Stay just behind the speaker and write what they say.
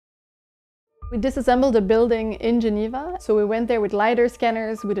We disassembled a building in Geneva. So we went there with LiDAR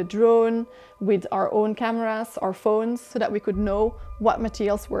scanners, with a drone, with our own cameras, our phones, so that we could know what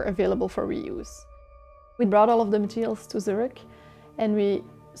materials were available for reuse. We brought all of the materials to Zurich and we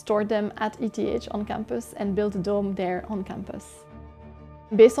stored them at ETH on campus and built a dome there on campus.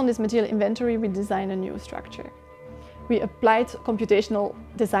 Based on this material inventory, we designed a new structure. We applied computational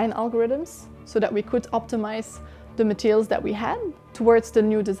design algorithms so that we could optimize the materials that we had towards the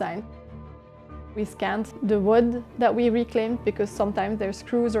new design. We scanned the wood that we reclaimed because sometimes there's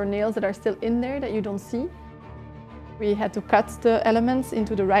screws or nails that are still in there that you don't see. We had to cut the elements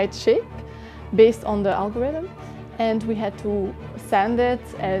into the right shape based on the algorithm, and we had to sand it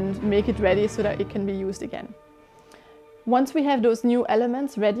and make it ready so that it can be used again. Once we have those new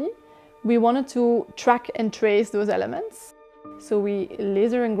elements ready, we wanted to track and trace those elements. So we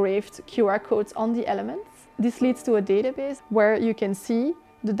laser engraved QR codes on the elements. This leads to a database where you can see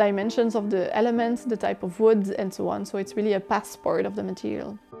the dimensions of the elements, the type of wood, and so on. So it's really a passport of the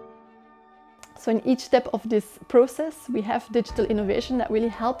material. So in each step of this process, we have digital innovation that really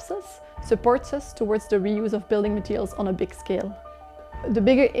helps us, supports us towards the reuse of building materials on a big scale. The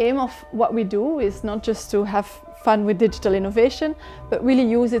bigger aim of what we do is not just to have fun with digital innovation, but really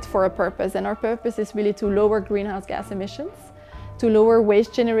use it for a purpose. And our purpose is really to lower greenhouse gas emissions, to lower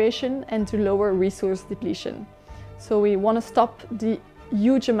waste generation, and to lower resource depletion. So we want to stop the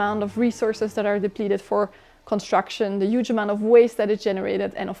huge amount of resources that are depleted for construction, the huge amount of waste that is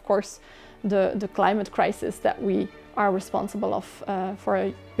generated, and of course the climate crisis that we are responsible of for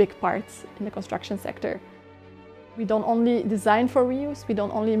a big part in the construction sector. We don't only design for reuse, we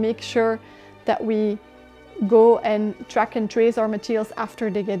don't only make sure that we go and track and trace our materials after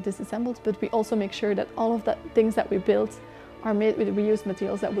they get disassembled, but we also make sure that all of the things that we build are made with reused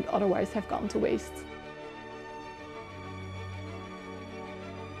materials that would otherwise have gone to waste.